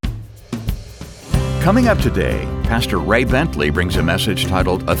Coming up today, Pastor Ray Bentley brings a message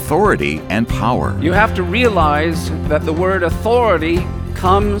titled Authority and Power. You have to realize that the word authority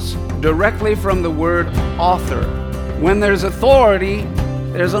comes directly from the word author. When there's authority,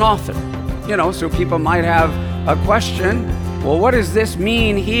 there's an author. So people might have a question, well, what does this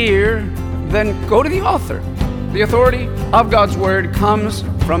mean here? Then go to the author. The authority of God's word comes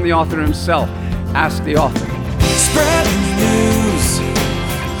from the author himself. Ask the author. Spread the news.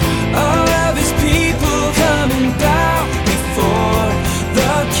 All of his people coming down before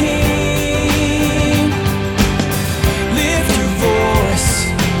the King. Lift your voice.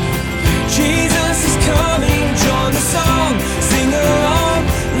 Jesus is coming. Join the song. Sing along.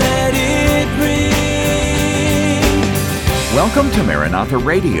 Let it ring. Welcome to Maranatha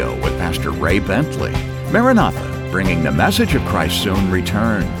Radio with Pastor Ray Bentley. Maranatha, bringing the message of Christ's soon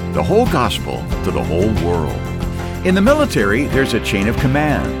return, the whole gospel to the whole world. In the military, there's a chain of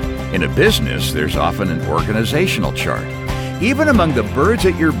command. In a business, there's often an organizational chart. Even among the birds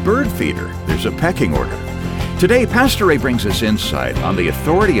at your bird feeder, there's a pecking order. Today, Pastor Ray brings us insight on the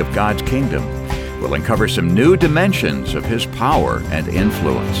authority of God's kingdom. We'll uncover some new dimensions of his power and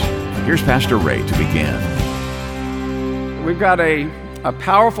influence. Here's Pastor Ray to begin. We've got a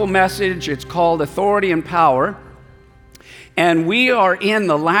powerful message. It's called Authority and Power. And we are in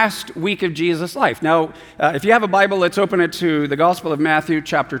the last week of Jesus' life. Now, if you have a Bible, let's open it to the Gospel of Matthew,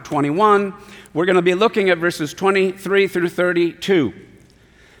 chapter 21. We're going to be looking at verses 23 through 32.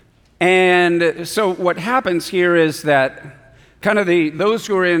 And so what happens here is that kind of those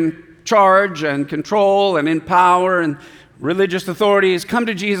who are in charge and control and in power and religious authorities come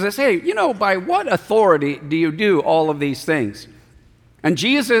to Jesus, hey, by what authority do you do all of these things? And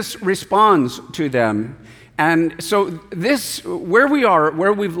Jesus responds to them. And so where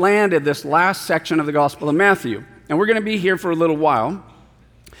we've landed this last section of the Gospel of Matthew, and we're going to be here for a little while,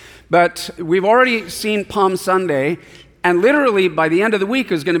 but we've already seen Palm Sunday, and literally by the end of the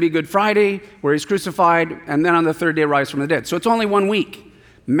week is going to be Good Friday, where he's crucified, and then on the third day rise from the dead. So it's only 1 week.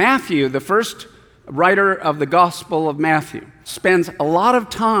 Matthew, the first writer of the Gospel of Matthew, spends a lot of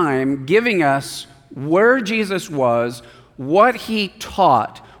time giving us where Jesus was, what he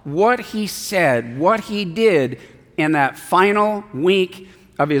taught, what he said, what he did in that final week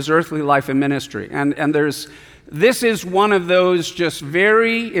of his earthly life and ministry. And this is one of those just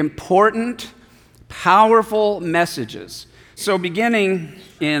very important, powerful messages. So beginning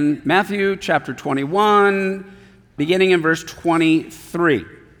in Matthew chapter 21, beginning in verse 23,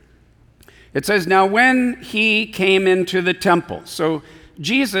 it says, "Now when he came into the temple," so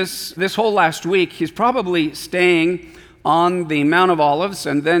Jesus, this whole last week, he's probably staying on the Mount of Olives,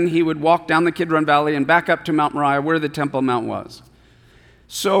 and then he would walk down the Kidron Valley and back up to Mount Moriah, where the Temple Mount was.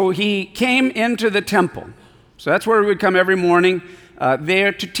 So he came into the temple. So that's where he would come every morning,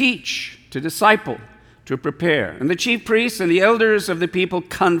 there to teach, to disciple, to prepare. And the chief priests and the elders of the people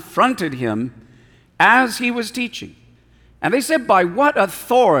confronted him as he was teaching. And they said, "By what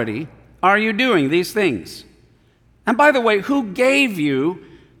authority are you doing these things? And by the way, who gave you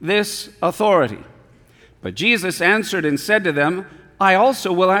this authority?" But Jesus answered and said to them, "I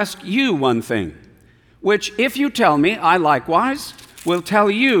also will ask you one thing, which if you tell me, I likewise will tell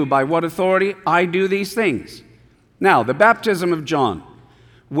you by what authority I do these things. Now, the baptism of John,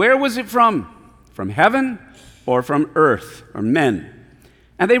 where was it from? From heaven or from earth or men?"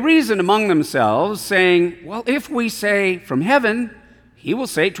 And they reasoned among themselves, saying, "Well, if we say from heaven, he will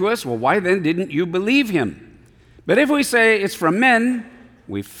say to us, well, why then didn't you believe him? But if we say it's from men,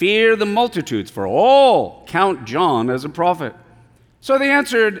 we fear the multitudes, for all count John as a prophet." So they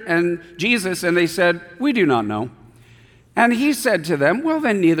answered Jesus, and they said, "We do not know." And he said to them, "Well,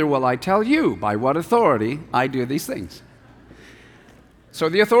 then neither will I tell you by what authority I do these things." So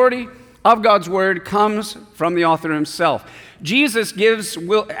the authority of God's word comes from the author himself. Jesus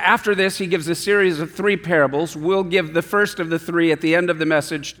after this, he gives a series of 3 parables. We'll give the first of the 3 at the end of the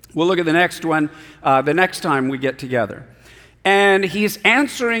message. We'll look at the next one the next time we get together. And he's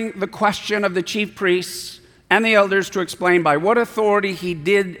answering the question of the chief priests and the elders to explain by what authority he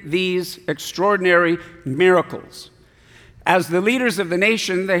did these extraordinary miracles. As the leaders of the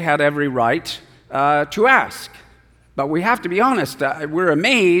nation, they had every right to ask. But we have to be honest, we're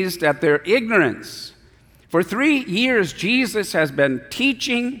amazed at their ignorance. For 3 years, Jesus has been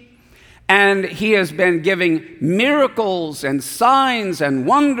teaching, and he has been giving miracles and signs and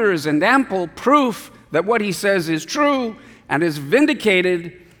wonders and ample proof that what he says is true, and is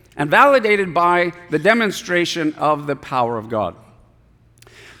vindicated and validated by the demonstration of the power of God.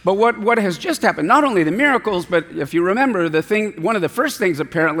 But what has just happened, not only the miracles, but if you remember, one of the first things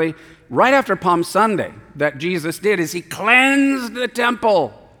apparently, right after Palm Sunday, that Jesus did is he cleansed the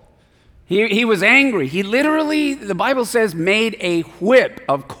temple. He was angry. He literally, the Bible says, made a whip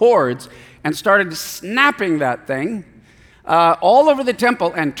of cords and started snapping that thing all over the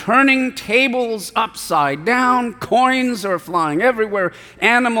temple and turning tables upside down. Coins are flying everywhere.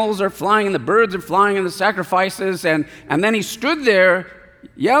 Animals are flying, and the birds are flying in the sacrifices. And then he stood there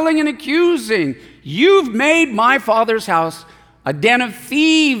yelling and accusing, "You've made my Father's house a den of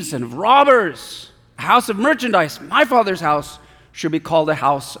thieves and of robbers, a house of merchandise. My Father's house should be called a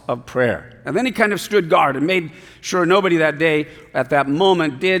house of prayer." And then he kind of stood guard and made sure nobody that day, at that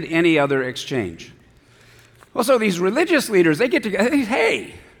moment, did any other exchange. Well, so these religious leaders, they get together,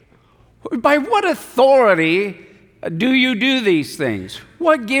 hey, by what authority do you do these things?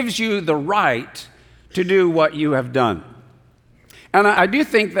 What gives you the right to do what you have done? And I do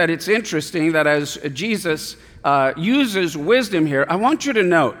think that it's interesting that as Jesus uses wisdom here, I want you to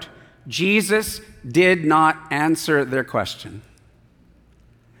note, Jesus did not answer their question.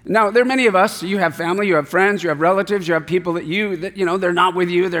 Now, there are many of us, you have family, you have friends, you have relatives, you have people that they're not with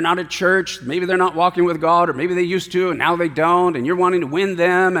you, they're not at church, maybe they're not walking with God, or maybe they used to and now they don't, and you're wanting to win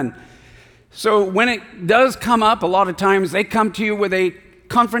them. And so when it does come up, a lot of times they come to you with a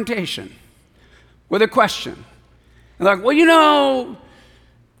confrontation, with a question. And they're like, well,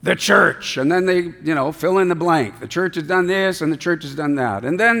 the church, and then they, fill in the blank. The church has done this and the church has done that.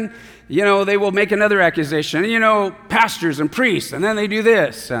 And then, they will make another accusation, pastors and priests, and then they do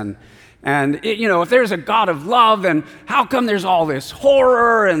this. And if there's a God of love, then how come there's all this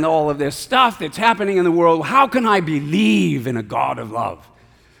horror and all of this stuff that's happening in the world? How can I believe in a God of love?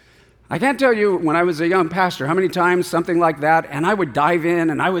 I can't tell you when I was a young pastor how many times something like that, and I would dive in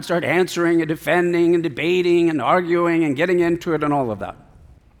and I would start answering and defending and debating and arguing and getting into it and all of that.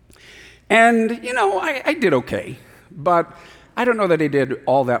 And, I did okay, but I don't know that I did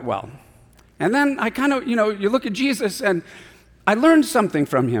all that well. And then I kind of, you look at Jesus, and I learned something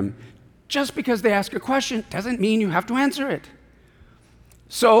from him. Just because they ask a question doesn't mean you have to answer it.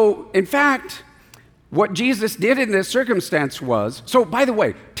 So, in fact, what Jesus did in this circumstance was, so by the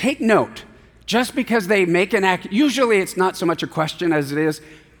way, take note, just because they make usually it's not so much a question as it is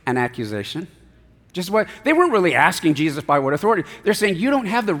an accusation. They weren't really asking Jesus by what authority. They're saying, you don't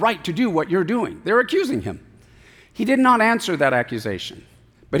have the right to do what you're doing. They're accusing him. He did not answer that accusation.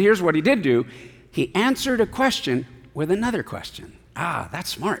 But here's what he did do. He answered a question with another question. That's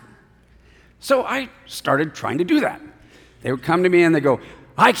smart. So I started trying to do that. They would come to me and they go,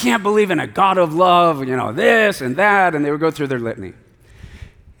 I can't believe in a God of love, this and that, and they would go through their litany.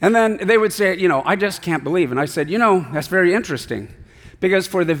 And then they would say, I just can't believe. And I said, that's very interesting. Because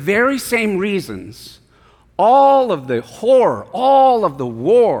for the very same reasons, all of the horror, all of the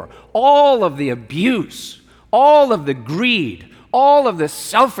war, all of the abuse, all of the greed, all of the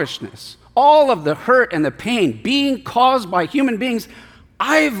selfishness, all of the hurt and the pain being caused by human beings,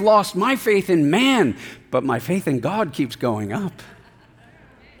 I've lost my faith in man, but my faith in God keeps going up.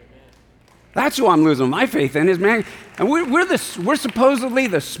 That's who I'm losing my faith in, is man. And we're supposedly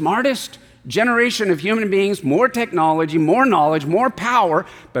the smartest generation of human beings, more technology, more knowledge, more power,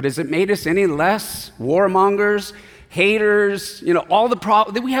 but has it made us any less warmongers, haters? All the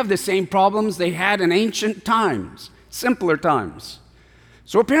problems. We have the same problems they had in ancient times, simpler times.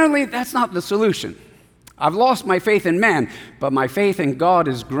 So apparently that's not the solution. I've lost my faith in man, but my faith in God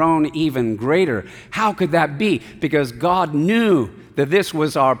has grown even greater. How could that be? Because God knew that this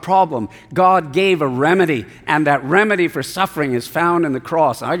was our problem. God gave a remedy, and that remedy for suffering is found in the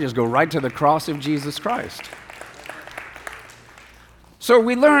cross. I just go right to the cross of Jesus Christ. So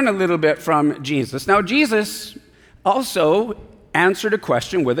we learn a little bit from Jesus. Now, Jesus also answered a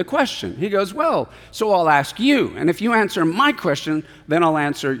question with a question. He goes, well, so I'll ask you, and if you answer my question, then I'll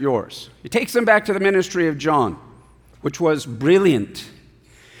answer yours. He takes them back to the ministry of John, which was brilliant.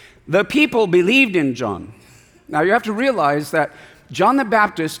 The people believed in John. Now, you have to realize that John the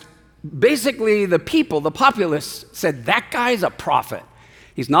Baptist, basically the people, the populace, said, that guy's a prophet.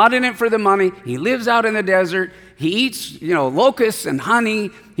 He's not in it for the money. He lives out in the desert. He eats, locusts and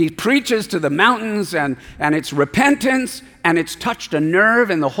honey. He preaches to the mountains, and it's repentance, and it's touched a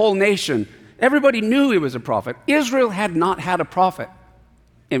nerve in the whole nation. Everybody knew he was a prophet. Israel had not had a prophet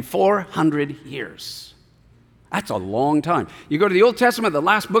in 400 years. That's a long time. You go to the Old Testament, the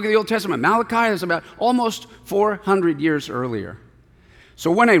last book of the Old Testament, Malachi, is about almost 400 years earlier. So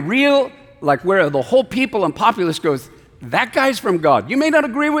when where the whole people and populace goes, that guy's from God. You may not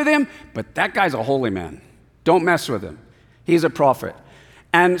agree with him, but that guy's a holy man. Don't mess with him. He's a prophet.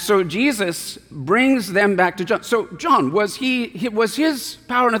 And so Jesus brings them back to John. So John, was his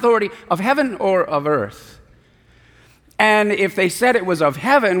power and authority of heaven or of earth? And if they said it was of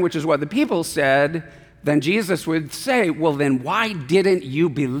heaven, which is what the people said, then Jesus would say, well, then why didn't you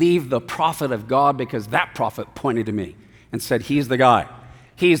believe the prophet of God? Because that prophet pointed to me and said, he's the guy.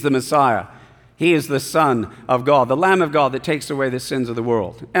 He's the Messiah. He is the Son of God, the Lamb of God that takes away the sins of the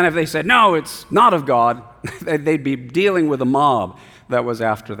world. And if they said, no, it's not of God, they'd be dealing with a mob that was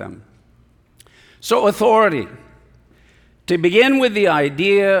after them. So authority. To begin with the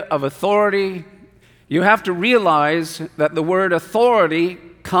idea of authority, you have to realize that the word authority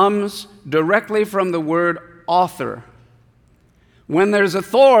comes directly from the word author. When there's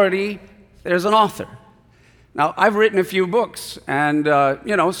authority, there's an author. Now, I've written a few books, and,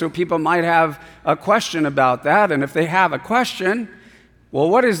 so people might have a question about that. And if they have a question, well,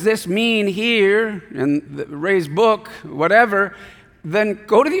 what does this mean here in Ray's book, whatever, then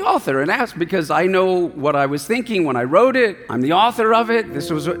go to the author and ask, because I know what I was thinking when I wrote it. I'm the author of it. This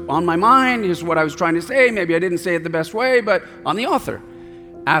was on my mind. Here's what I was trying to say. Maybe I didn't say it the best way, but I'm the author.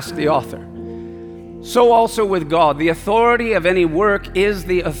 Ask the author. So also with God, the authority of any work is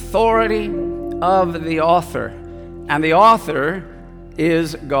the authority of the author, and the author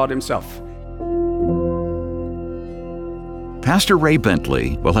is God himself. Pastor Ray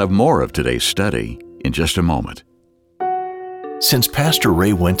Bentley will have more of today's study in just a moment. Since Pastor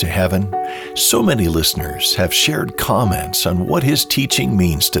Ray went to heaven, so many listeners have shared comments on what his teaching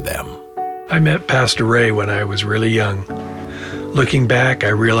means to them. I met Pastor Ray when I was really young. Looking back, I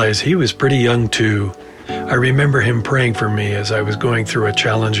realize he was pretty young too. I remember him praying for me as I was going through a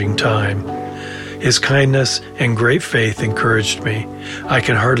challenging time. His kindness and great faith encouraged me. I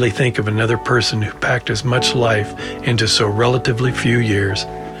can hardly think of another person who packed as much life into so relatively few years.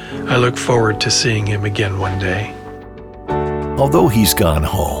 I look forward to seeing him again one day. Although he's gone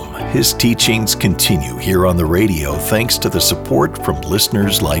home, his teachings continue here on the radio thanks to the support from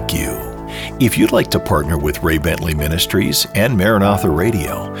listeners like you. If you'd like to partner with Ray Bentley Ministries and Maranatha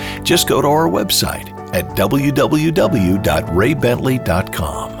Radio, just go to our website at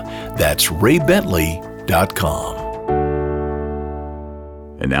www.raybentley.com. That's raybentley.com.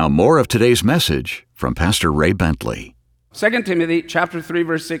 And now more of today's message from Pastor Ray Bentley. 2 Timothy chapter 3,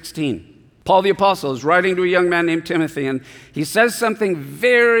 verse 16. Paul the Apostle is writing to a young man named Timothy, and he says something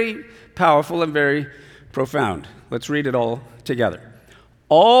very powerful and very profound. Let's read it all together.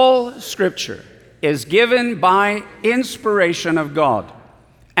 All Scripture is given by inspiration of God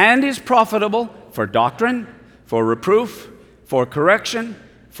and is profitable for doctrine, for reproof, for correction,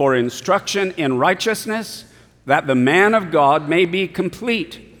 for instruction in righteousness, that the man of God may be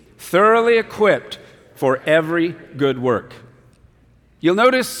complete, thoroughly equipped for every good work. You'll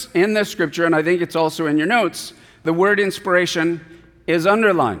notice in this scripture, and I think it's also in your notes, the word inspiration is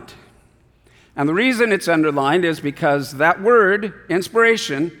underlined. And the reason it's underlined is because that word,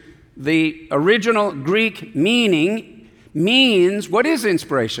 inspiration, the original Greek meaning, means, what is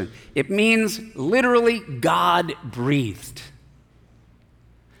inspiration? It means literally God-breathed.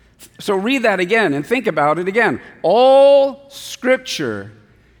 So read that again and think about it again. All Scripture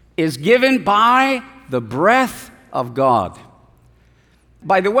is given by the breath of God.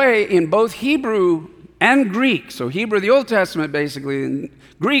 By the way, in both Hebrew and Greek, so Hebrew, the Old Testament basically, and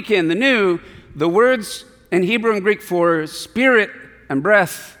Greek in the New, the words in Hebrew and Greek for spirit and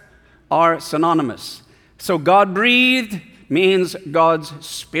breath are synonymous. So God-breathed means God's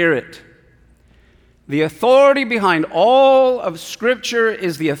Spirit. The authority behind all of Scripture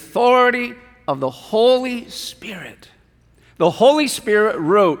is the authority of the Holy Spirit. The Holy Spirit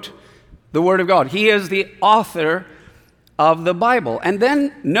wrote the Word of God. He is the author of the Bible. And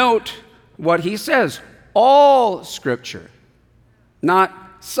then note what he says. All Scripture, not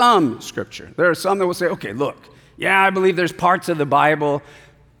some Scripture. There are some that will say, okay, look, yeah, I believe there's parts of the Bible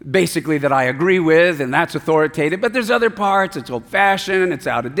basically that I agree with, and that's authoritative, but there's other parts, it's old-fashioned, it's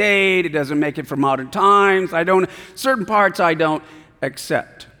out of date, it doesn't make it for modern times, certain parts I don't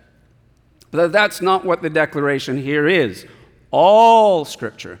accept. But that's not what the declaration here is. All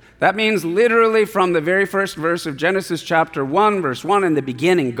Scripture. That means literally from the very first verse of Genesis chapter 1, verse 1, in the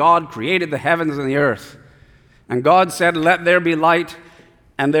beginning, God created the heavens and the earth. And God said, let there be light,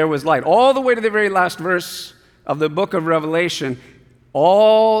 and there was light. All the way to the very last verse of the book of Revelation,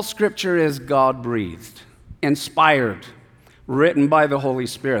 all Scripture is God-breathed, inspired, written by the Holy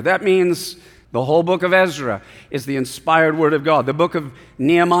Spirit. That means the whole book of Ezra is the inspired Word of God. The book of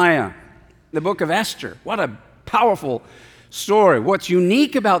Nehemiah, the book of Esther. What a powerful story. What's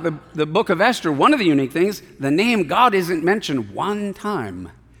unique about the book of Esther, one of the unique things, the name God isn't mentioned one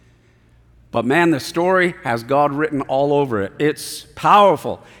time. But man, the story has God written all over it. It's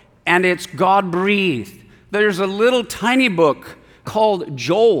powerful, and it's God-breathed. There's a little tiny book called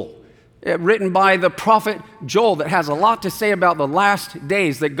Joel written by the prophet Joel, that has a lot to say about the last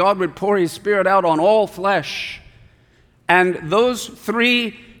days, that God would pour his Spirit out on all flesh. And those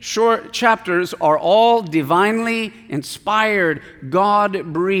 3 short chapters are all divinely inspired,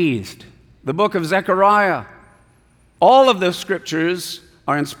 God-breathed. The book of Zechariah, all of those scriptures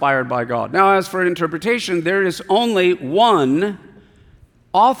are inspired by God. Now, as for interpretation, there is only one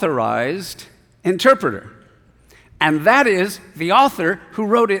authorized interpreter, and that is the author who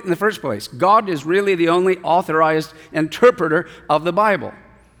wrote it in the first place. God is really the only authorized interpreter of the Bible.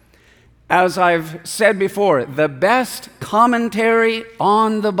 As I've said before, the best commentary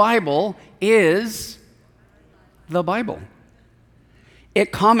on the Bible is the Bible.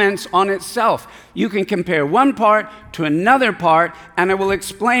 It comments on itself. You can compare one part to another part, and it will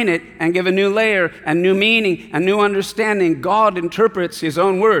explain it and give a new layer and new meaning and new understanding. God interprets his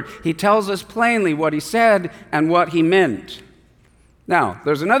own word. He tells us plainly what he said and what he meant. Now,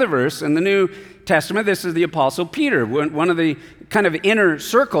 there's another verse in the New Testament. This is the Apostle Peter, one of the kind of inner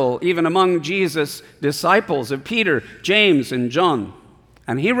circle, even among Jesus' disciples, of Peter, James, and John.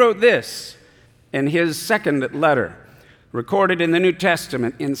 And he wrote this in his second letter, recorded in the New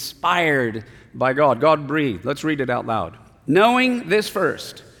Testament, inspired by God, God-breathed. Let's read it out loud. Knowing this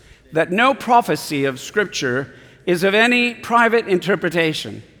first, that no prophecy of Scripture is of any private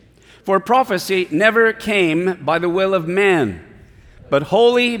interpretation. For prophecy never came by the will of man, but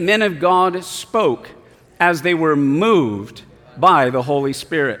holy men of God spoke as they were moved by the Holy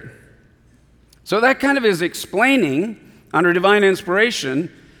Spirit. So that kind of is explaining, under divine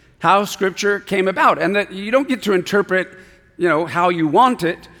inspiration, how Scripture came about, and that you don't get to interpret, how you want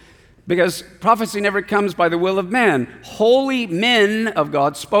it, because prophecy never comes by the will of man. Holy men of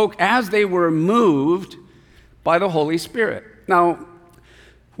God spoke as they were moved by the Holy Spirit. Now,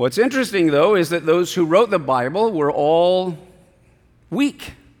 what's interesting, though, is that those who wrote the Bible were all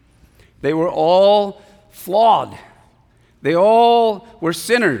weak. They were all flawed. They all were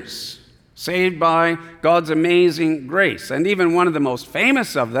sinners, saved by God's amazing grace. And even one of the most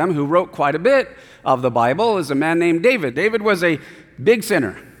famous of them, who wrote quite a bit of the Bible, is a man named David. David was a big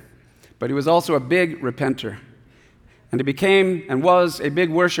sinner, but he was also a big repenter. And he became and was a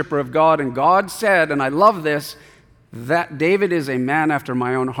big worshiper of God. And God said, and I love this, that David is a man after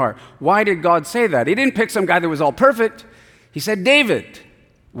my own heart. Why did God say that? He didn't pick some guy that was all perfect. He said, David.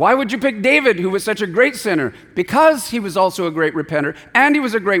 Why would you pick David, who was such a great sinner? Because he was also a great repenter, and he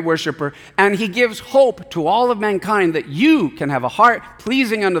was a great worshiper, and he gives hope to all of mankind that you can have a heart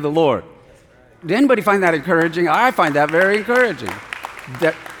pleasing unto the Lord. Did anybody find that encouraging? I find that very encouraging.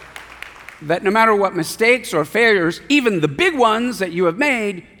 That no matter what mistakes or failures, even the big ones that you have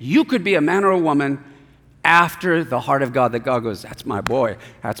made, you could be a man or a woman after the heart of God, that God goes, that's my boy,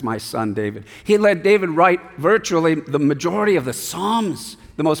 that's my son David. He let David write virtually the majority of the Psalms,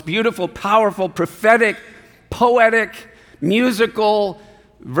 the most beautiful, powerful, prophetic, poetic, musical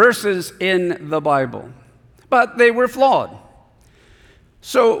verses in the Bible. But they were flawed.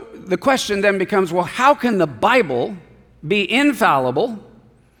 So the question then becomes, well, how can the Bible be infallible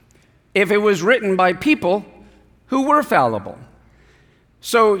if it was written by people who were fallible?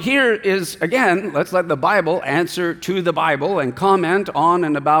 So here is, again, let's let the Bible answer to the Bible and comment on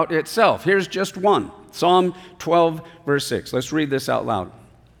and about itself. Here's just one. Psalm 12, verse 6. Let's read this out loud.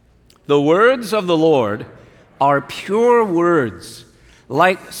 The words of the Lord are pure words,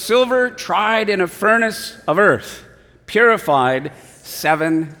 like silver tried in a furnace of earth, purified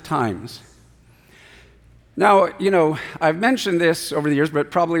 7 times. Now, I've mentioned this over the years,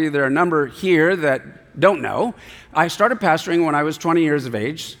 but probably there are a number here that don't know. I started pastoring when I was 20 years of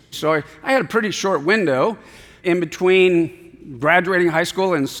age, so I had a pretty short window in between graduating high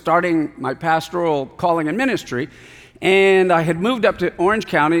school and starting my pastoral calling and ministry. And I had moved up to Orange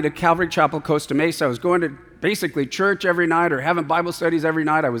County to Calvary Chapel, Costa Mesa. I was going to basically church every night or having Bible studies every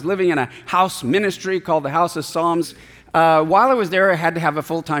night. I was living in a house ministry called the House of Psalms. While I was there, I had to have a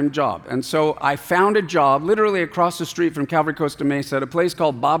full-time job. And so I found a job literally across the street from Calvary Costa Mesa at a place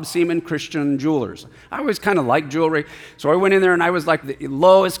called Bob Seaman Christian Jewelers. I always kind of liked jewelry. So I went in there and I was like the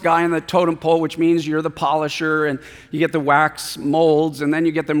lowest guy in the totem pole, which means you're the polisher and you get the wax molds and then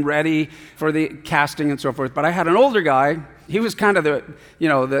you get them ready for the casting and so forth. But I had an older guy. He was kind of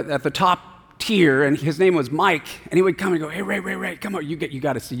at the top tier, and his name was Mike. And he would come and go, hey, Ray, come on, you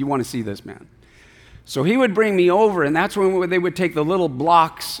got to see, you want to see this, man. So he would bring me over, and that's when they would take the little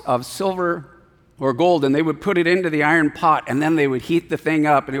blocks of silver or gold, and they would put it into the iron pot, and then they would heat the thing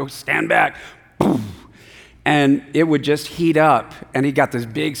up, and it would stand back, boom, and it would just heat up. And he got this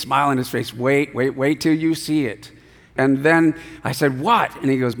big smile on his face. Wait till you see it. And then I said, what? And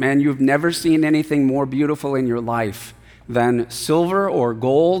he goes, man, you've never seen anything more beautiful in your life than silver or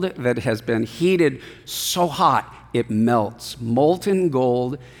gold that has been heated so hot it melts. Molten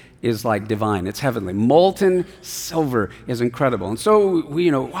gold is like divine. It's heavenly. Molten silver is incredible. And so we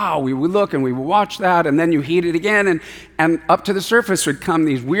would look and we would watch that, and then you heat it again, and up to the surface would come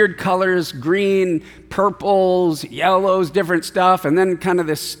these weird colors, green, purples, yellows, different stuff, and then kind of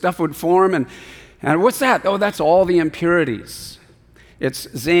this stuff would form. And what's that? Oh, that's all the impurities.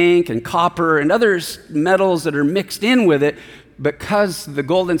 It's zinc and copper and other metals that are mixed in with it. Because the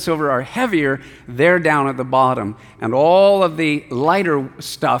gold and silver are heavier, they're down at the bottom. And all of the lighter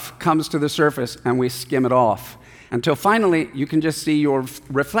stuff comes to the surface, and we skim it off. Until finally, you can just see your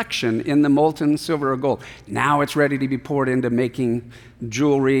reflection in the molten silver or gold. Now it's ready to be poured into making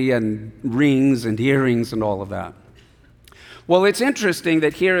jewelry and rings and earrings and all of that. Well, it's interesting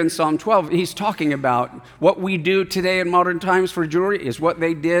that here in Psalm 12, he's talking about what we do today in modern times for jewelry is what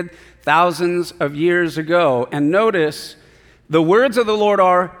they did thousands of years ago. And notice, the words of the Lord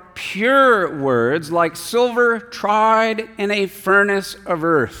are pure words, like silver tried in a furnace of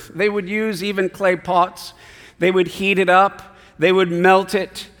earth. They would use even clay pots. They would heat it up. They would melt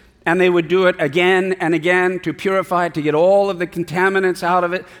it. And they would do it again and again to purify it, to get all of the contaminants out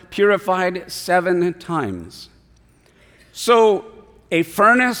of it, purified 7 times. So a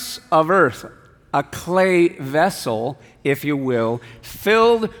furnace of earth, a clay vessel, if you will,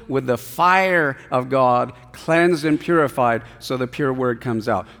 filled with the fire of God, cleansed and purified, so the pure word comes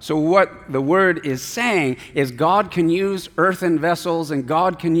out. So what the word is saying is God can use earthen vessels and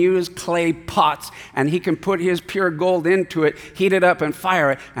God can use clay pots, and he can put his pure gold into it, heat it up and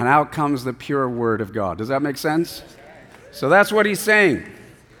fire it, and out comes the pure word of God. Does that make sense? So that's what he's saying.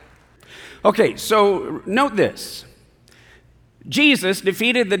 Okay, so note this. Jesus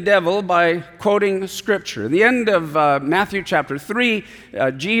defeated the devil by quoting Scripture. At the end of Matthew chapter 3,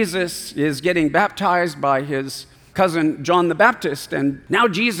 Jesus is getting baptized by his cousin John the Baptist, and now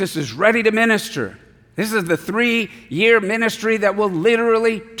Jesus is ready to minister. This is the 3-year ministry that will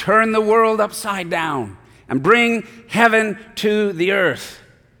literally turn the world upside down and bring heaven to the earth.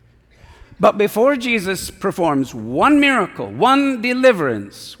 But before Jesus performs one miracle, one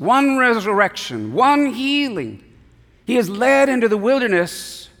deliverance, one resurrection, one healing, he is led into the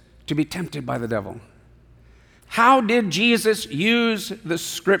wilderness to be tempted by the devil. How did Jesus use the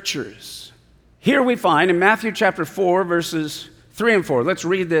Scriptures? Here we find in Matthew chapter 4, verses 3 and 4. Let's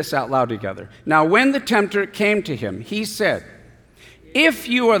read this out loud together. Now, when the tempter came to him, he said, "If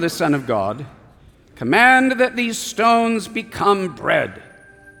you are the Son of God, command that these stones become bread."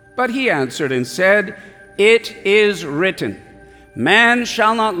 But he answered and said, "It is written, man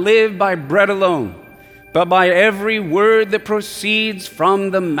shall not live by bread alone, but by every word that proceeds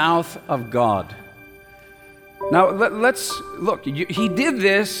from the mouth of God." Now, let's look. He did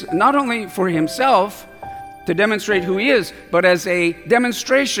this not only for himself to demonstrate who he is, but as a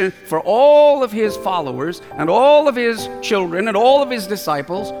demonstration for all of his followers and all of his children and all of his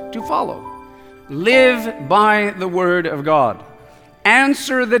disciples to follow. Live by the word of God.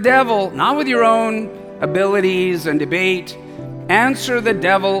 Answer the devil, not with your own abilities and debate. Answer the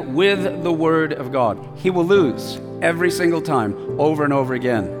devil with the word of God. He will lose every single time, over and over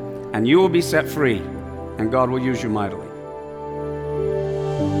again. And you will be set free, and God will use you mightily.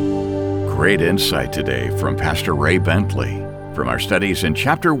 Great insight today from Pastor Ray Bentley from our studies in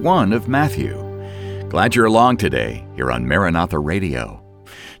chapter 1 of Matthew. Glad you're along today here on Maranatha Radio.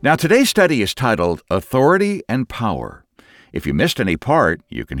 Now, today's study is titled Authority and Power. If you missed any part,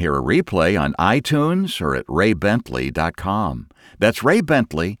 you can hear a replay on iTunes or at raybentley.com. That's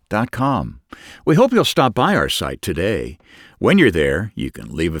raybentley.com. We hope you'll stop by our site today. When you're there, you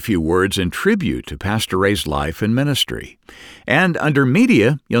can leave a few words in tribute to Pastor Ray's life and ministry. And under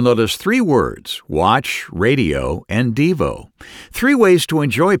Media, you'll notice 3 words, Watch, Radio, and Devo. 3 ways to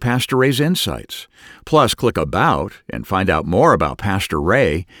enjoy Pastor Ray's insights. Plus, click About and find out more about Pastor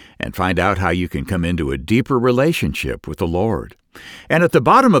Ray and find out how you can come into a deeper relationship with the Lord. And at the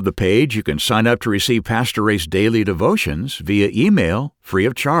bottom of the page, you can sign up to receive Pastor Ray's daily devotions via email, free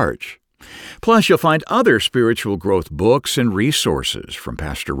of charge. Plus, you'll find other spiritual growth books and resources from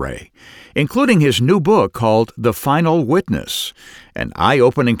Pastor Ray, including his new book called The Final Witness, an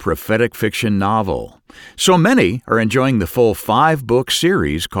eye-opening prophetic fiction novel. So many are enjoying the full 5-book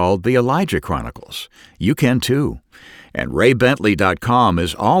series called The Elijah Chronicles. You can too. And raybentley.com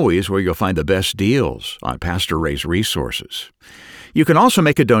is always where you'll find the best deals on Pastor Ray's resources. You can also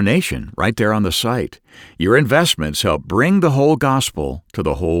make a donation right there on the site. Your investments help bring the whole gospel to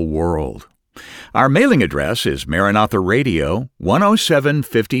the whole world. Our mailing address is Maranatha Radio,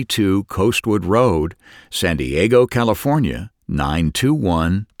 10752 Coastwood Road, San Diego, California,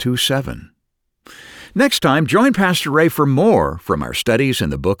 92127. Next time, join Pastor Ray for more from our studies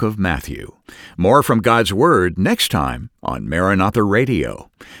in the book of Matthew. More from God's Word next time on Maranatha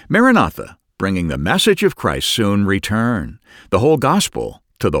Radio. Maranatha, bringing the message of Christ's soon return, the whole gospel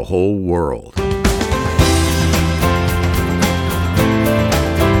to the whole world.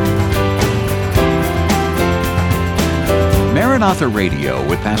 Maranatha Radio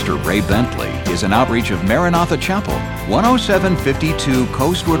with Pastor Ray Bentley is an outreach of Maranatha Chapel, 10752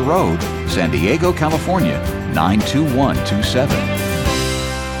 Coastwood Road, San Diego, California, 92127.